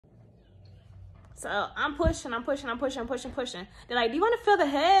So I'm pushing. They're like, do you want to feel the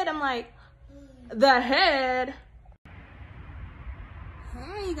head? I'm like, the head?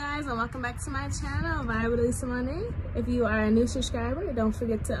 Hey you guys, and welcome back to my channel, Vibe with Alyssa Mone. If you are a new subscriber, don't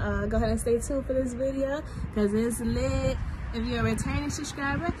forget to go ahead and stay tuned for this video because it's lit. If you're a returning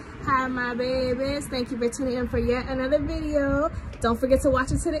subscriber, hi my babies. Thank you for tuning in for yet another video. Don't forget to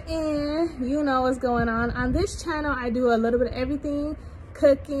watch it to the end. You know what's going on. On this channel, I do a little bit of everything: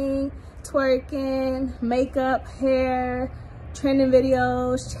 cooking, twerking, makeup, hair, trending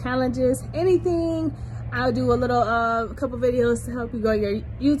videos, challenges, anything. I'll do a little couple videos to help you grow your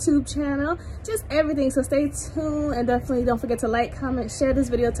YouTube channel, just everything. So stay tuned, and definitely don't forget to like, comment, share this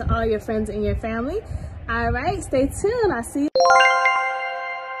video to all your friends and your family. All right, stay tuned. I'll see you.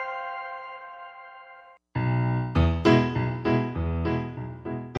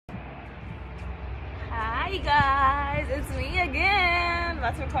 Hi guys, it's me again.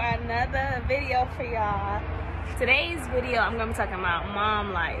 About to record another video for y'all. Today's video, I'm gonna be talking about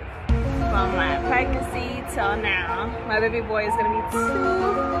mom life. From my pregnancy till now. My baby boy is gonna be 2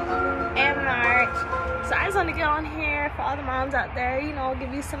 in March. So I just want to get on here for all the moms out there, you know,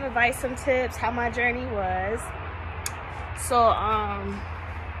 give you some advice, some tips, how my journey was. So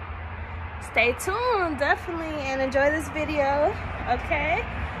stay tuned definitely and enjoy this video. Okay,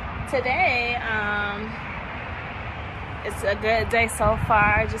 today it's a good day so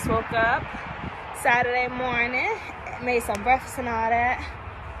far. I just woke up Saturday morning, made some breakfast and all that.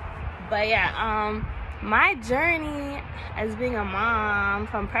 But yeah, my journey as being a mom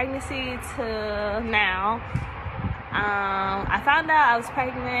from pregnancy to now, I found out I was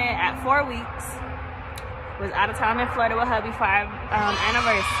pregnant at 4 weeks. Was out of town in Florida with hubby for our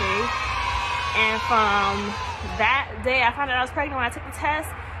anniversary. And from that day I found out I was pregnant when I took the test.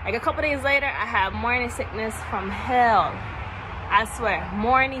 Like a couple days later, I had morning sickness from hell. I swear,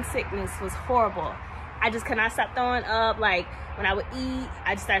 morning sickness was horrible. I just could not stop throwing up. Like when I would eat,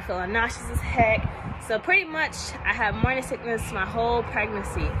 I just started feeling nauseous as heck. So pretty much I had morning sickness my whole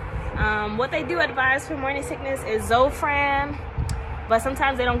pregnancy. What they do advise for morning sickness is Zofran, but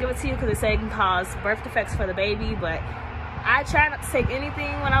sometimes they don't give it to you because they say it can cause birth defects for the baby. But I tried not to take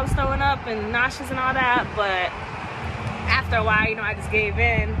anything when I was throwing up and nauseous and all that, but after a while, you know, I just gave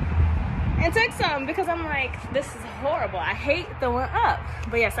in and took some because I'm like, this is horrible. I hate throwing up.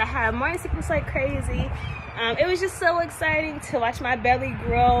 But yes, I had morning sickness like crazy. It was just so exciting to watch my belly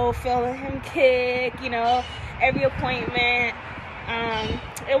grow, feeling him kick, you know, every appointment.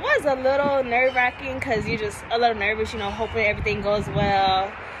 It was a little nerve-wracking because you're just a little nervous, you know, hoping everything goes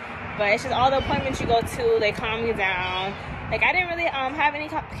well. But it's just all the appointments you go to, they calm you down. Like I didn't really have any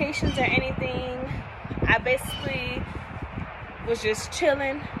complications or anything. I basically was just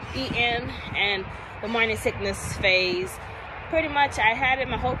chilling, eating, and the morning sickness phase. Pretty much I had it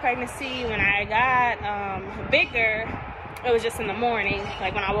my whole pregnancy. When I got bigger, it was just in the morning.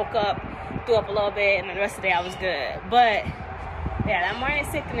 Like when I woke up, threw up a little bit, and then the rest of the day I was good. But yeah, that morning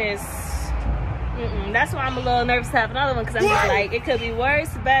sickness, that's why I'm a little nervous to have another one, because I'm just like, it could be worse,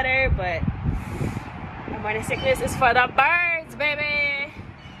 better, but the morning sickness is for the birds, baby.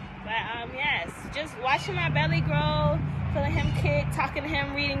 But yes, just watching my belly grow, feeling him kick, talking to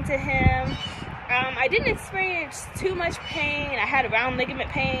him, reading to him. I didn't experience too much pain. I had round ligament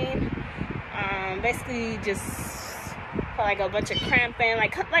pain. Basically just felt like a bunch of cramping,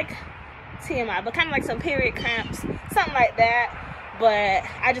 like TMI, but kind of like some period cramps, something like that. But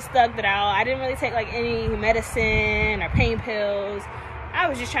I just thugged it out. I didn't really take like any medicine or pain pills. I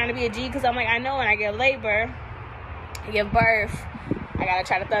was just trying to be a G because I'm like, I know when I get labor, I give birth, I gotta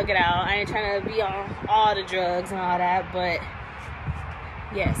try to thug it out. I ain't trying to be on all the drugs and all that, but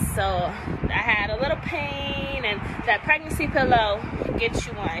yes, so I had a little pain, and that pregnancy pillow, get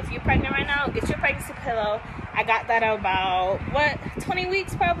you one. If you're pregnant right now, get your pregnancy pillow. I got that about, 20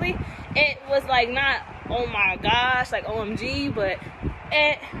 weeks probably. It was like not, oh my gosh, like OMG, but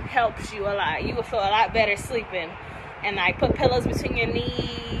it helps you a lot. You will feel a lot better sleeping. And like put pillows between your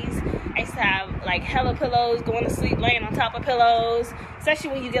knees. I used to have like hella pillows, going to sleep laying on top of pillows,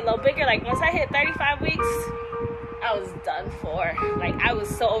 especially when you get a little bigger. Like once I hit 35 weeks, I was done for. Like I was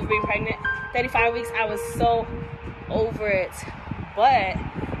so over being pregnant. 35 weeks, I was so over it. But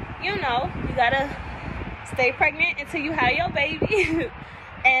you know, you gotta stay pregnant until you have your baby.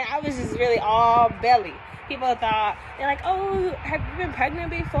 And I was just really all belly. People thought, they're like, oh, have you been pregnant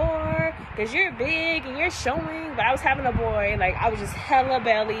before? Because you're big and you're showing. But I was having a boy. Like I was just hella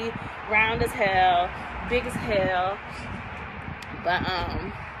belly, round as hell, big as hell. But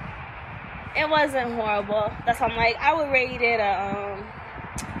it wasn't horrible. That's why I'm like, I would rate it a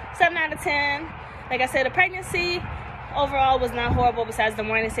 7 out of 10. Like I said, the pregnancy, overall was not horrible besides the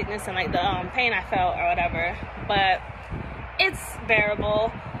morning sickness and like the pain I felt or whatever, but it's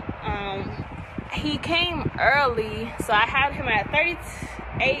bearable. He came early, so I had him at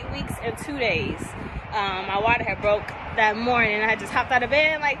 38 weeks and 2 days. My water had broke that morning, and I just hopped out of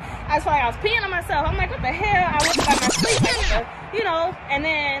bed, like, I just felt like I was peeing on myself. I'm like, what the hell? I woke up out my sleep, like, you know, and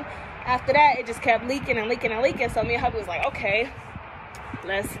then after that, it just kept leaking and leaking and leaking, so me and hubby was like, okay,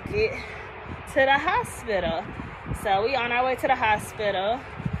 let's get to the hospital. So we on our way to the hospital.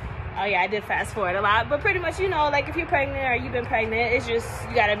 Oh yeah, I did fast forward a lot, but pretty much, you know, like if you're pregnant or you've been pregnant, it's just,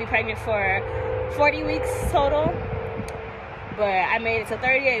 you gotta be pregnant for 40 weeks total. But I made it to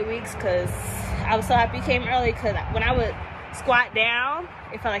 38 weeks because I was so happy he came early, because when I would squat down,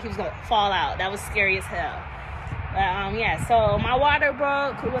 it felt like he was gonna fall out. That was scary as hell. But yeah, so my water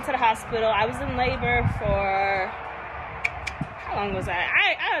broke. We went to the hospital. I was in labor for, how long was that?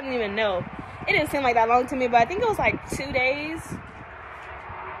 I don't even know. It didn't seem like that long to me, but I think it was like 2 days.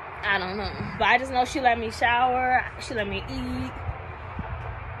 I don't know. But I just know she let me shower. She let me eat.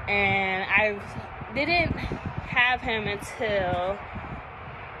 And I didn't have him until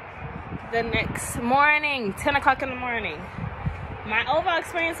the next morning, 10 o'clock in the morning. My overall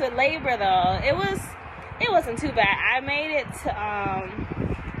experience with labor, though, it wasn't too bad. I made it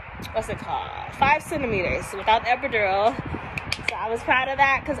to, what's it called? 5 centimeters without the epidural. So I was proud of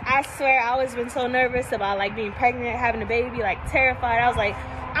that, because I swear I always been so nervous about like being pregnant, having a baby, like terrified. I was like,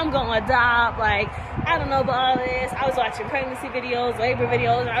 I'm gonna adopt, like, I don't know about all this. I was watching pregnancy videos, labor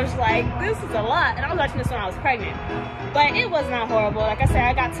videos, and I was like, this is a lot. And I was watching this when I was pregnant. But it was not horrible. Like I said,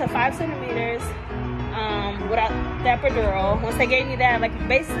 I got to 5 centimeters without the epidural. Once they gave me that, like,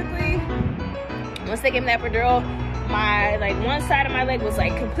 basically, once they gave me the epidural, my, like, one side of my leg was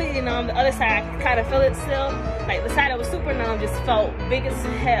like completely numb. The other side, I could kind of feel it still. Like, the side that was super numb just felt big as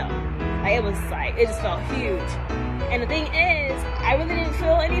hell. Like, it was like, it just felt huge. And the thing is, I really didn't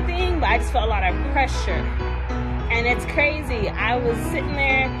feel anything, but I just felt a lot of pressure. And it's crazy. I was sitting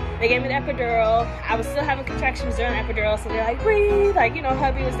there, they gave me the epidural. I was still having contractions during the epidural, so they're like, breathe. Like, you know,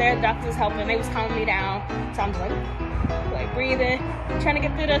 hubby was there, the doctor was helping, they was calming me down. So I'm just like breathing, trying to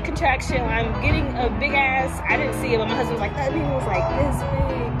get through the contraction. I'm getting a big ass, I didn't see it, but my husband was like, that needle was like this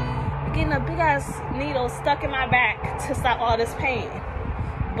big. I'm getting a big ass needle stuck in my back to stop all this pain.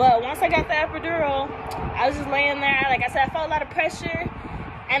 But once I got the epidural, I was just laying there. Like I said, I felt a lot of pressure.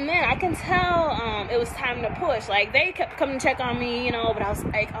 And then I can tell it was time to push. Like, they kept coming to check on me, you know, but I was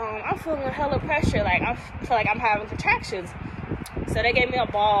like, I'm feeling a hella pressure. Like, I feel like I'm having contractions. So they gave me a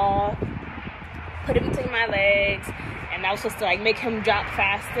ball, put it between my legs, and that was supposed to, like, make him drop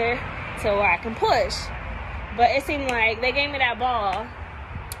faster to where I can push. But it seemed like they gave me that ball.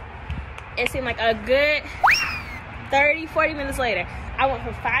 It seemed like a good 30, 40 minutes later, I went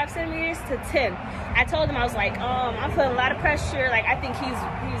from 5 centimeters to 10. I told them, I was like, I'm feeling a lot of pressure. Like, I think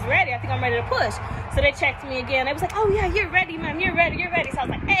he's ready. I think I'm ready to push. So they checked me again. They was like, oh yeah, you're ready, ma'am. You're ready. So I was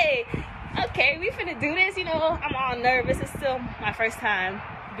like, hey, okay, we finna do this. You know, I'm all nervous. It's still my first time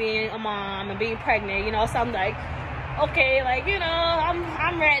being a mom and being pregnant, you know. So I'm like, okay, like, you know,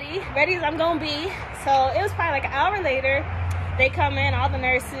 I'm ready as I'm gonna be. So it was probably like an hour later. They come in, all the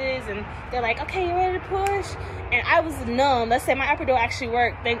nurses, and they're like, okay, you ready to push? And I was numb. Let's say my epidural actually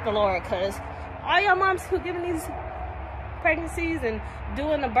worked, thank the Lord, because all y'all moms who giving these pregnancies and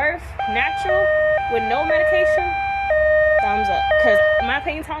doing the birth natural with no medication, thumbs up. Because my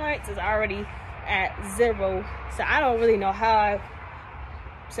pain tolerance is already at 0. So I don't really know how I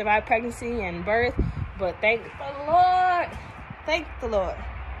survived pregnancy and birth, but thank the Lord. Thank the Lord.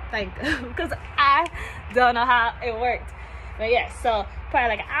 Because I don't know how it worked. But yeah, so probably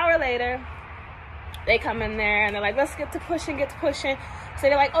like an hour later, they come in there and they're like, let's get to pushing. So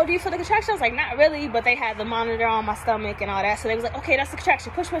they're like, oh, do you feel the contraction? I was like, not really, but they had the monitor on my stomach and all that. So they was like, okay, that's the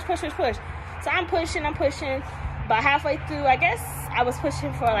contraction. Push. So I'm pushing. About halfway through, I guess I was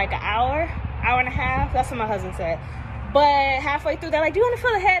pushing for like an hour and a half. That's what my husband said. But halfway through, they're like, do you want to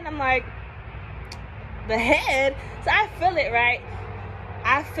feel the head? And I'm like, the head? So I feel it, right?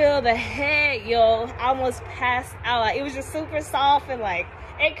 I feel the head, yo. I almost passed out. Like, it was just super soft and like,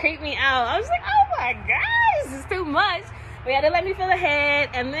 it creeped me out. I was like, oh my God, this is too much. But yeah, they let me feel the head.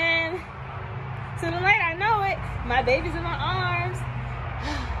 And then, sooner or later, I know it, my baby's in my arms.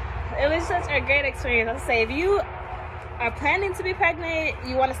 It was such a great experience. I'll say, if you are planning to be pregnant,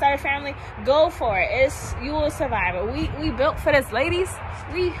 you want to start a family, go for it. You will survive it. We built for this, ladies.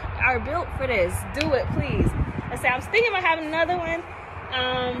 We are built for this. Do it, please. I say, I was thinking about having another one.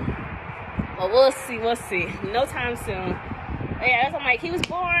 But we'll see. No time soon. But yeah, that's what I'm like. He was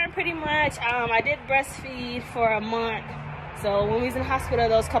born pretty much. I did breastfeed for a month. So when we was in the hospital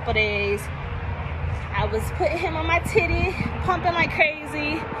those couple days, I was putting him on my titty, pumping like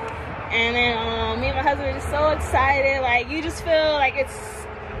crazy. And then me and my husband were just so excited. Like, you just feel like it's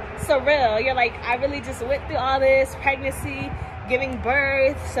surreal. You're like, I really just went through all this pregnancy, giving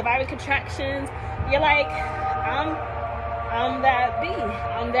birth, surviving contractions. You're like, I'm that bee.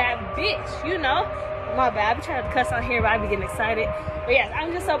 I'm that bitch, you know? My bad. I be trying to cuss on here, but I be getting excited. But yes,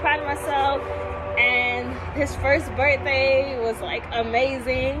 I'm just so proud of myself. And his first birthday was like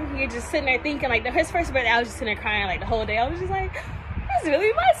amazing. You're just sitting there thinking, like, his first birthday, I was just sitting there crying like the whole day. I was just like, this is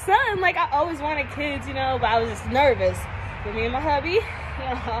really my son. Like, I always wanted kids, you know, but I was just nervous. But me and my hubby, you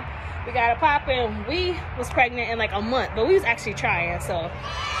know, we got it popping. We was pregnant in like a month, but we was actually trying. So,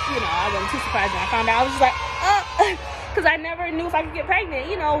 you know, I wasn't too surprised when I found out. I was just like, because I never knew if I could get pregnant.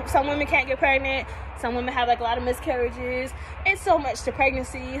 You know, some women can't get pregnant. Some women have like a lot of miscarriages. It's so much to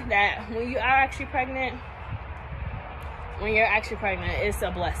pregnancy that when you are actually pregnant, it's a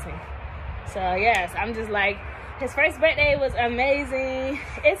blessing. So yes, I'm just like, his first birthday was amazing.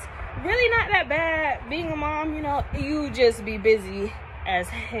 It's really not that bad being a mom, you know. You just be busy as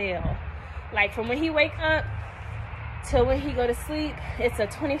hell. Like, from when he wake up to when he go to sleep, it's a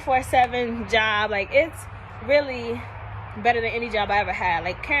 24/7 job. Like, it's really better than any job I ever had.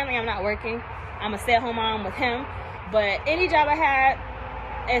 Like, currently I'm not working. I'm a stay-at-home mom with him, but any job I had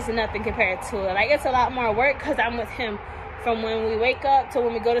is nothing compared to it. Like, it's a lot more work because I'm with him from when we wake up to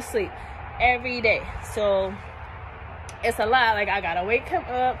when we go to sleep every day. So it's a lot. Like, I gotta wake him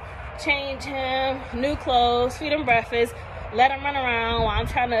up, change him, new clothes, feed him breakfast, let him run around while I'm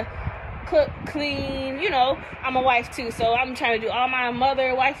trying to cook, clean. You know, I'm a wife too, so I'm trying to do all my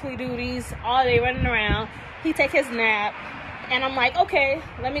mother wifely duties all day, running around. He take his nap, and I'm like, okay,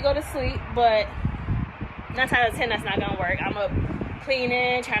 let me go to sleep. But 9 times out of 10, that's not gonna work. I'm up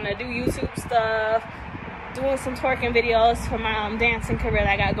cleaning, trying to do YouTube stuff, doing some twerking videos for my dancing career that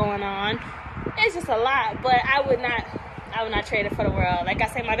I got going on. It's just a lot, but I would not trade it for the world. Like I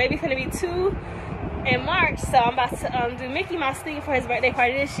said, my baby's gonna be 2 in March, so I'm about to do Mickey Mouse theme for his birthday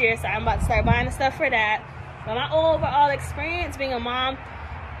party this year. So I'm about to start buying the stuff for that. But my overall experience being a mom,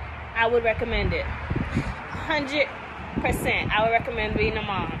 I would recommend it. 100%. I would recommend being a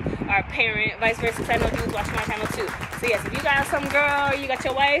mom or a parent, vice versa, because I know dudes watch my channel too. So yes, if you got some girl or you got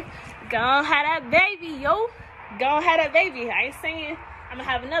your wife, go on have that baby, yo. Go on have that baby. I ain't saying I'm gonna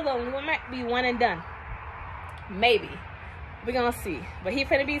have another one. We might be one and done. Maybe. We're gonna see. But he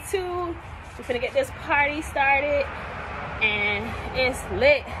finna be 2. We're finna get this party started. And it's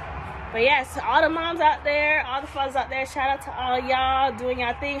lit. But yes, all the moms out there, all the fathers out there, shout out to all y'all doing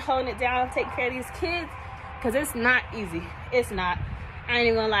y'all thing, holding it down, taking care of these kids. Because it's not easy. It's not. I ain't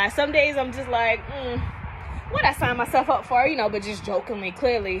even gonna lie. Some days I'm just like, what I signed myself up for, you know, but just jokingly.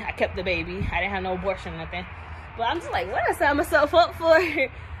 Clearly, I kept the baby. I didn't have no abortion or nothing. But I'm just like, what I signed myself up for?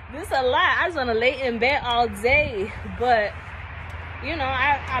 This is a lot. I just want to lay in bed all day. But, you know,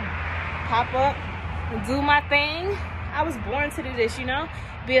 I pop up and do my thing. I was born to do this, you know.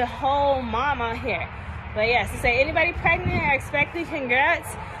 Be a whole mom out here. But yes, to say anybody pregnant or expecting,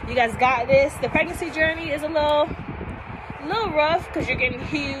 congrats. You guys got this. The pregnancy journey is a little rough because you're getting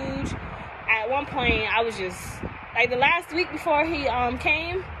huge. At one point, I was just, like the last week before he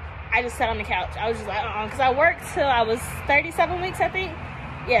came, I just sat on the couch. I was just like, because I worked till I was 37 weeks, I think.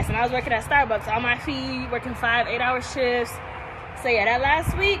 Yes, and I was working at Starbucks on my feet, working 5 8-hour shifts. So yeah, that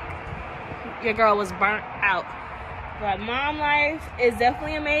last week, your girl was burnt out. But mom life is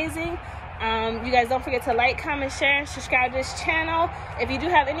definitely amazing. You guys don't forget to like, comment, share, and subscribe to this channel. If you do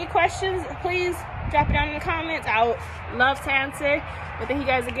have any questions, please drop it down in the comments. I would love to answer. But thank you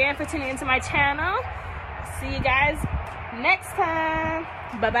guys again for tuning into my channel. See you guys next time.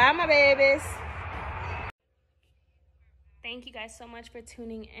 Bye-bye, my babies. Thank you guys so much for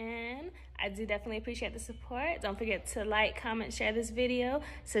tuning in. I do definitely appreciate the support. Don't forget to like, comment, share this video,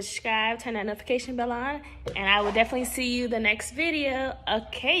 subscribe, turn that notification bell on, and I will definitely see you the next video.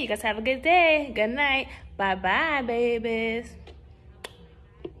 Okay, you guys have a good day. Good night. Bye-bye, babies.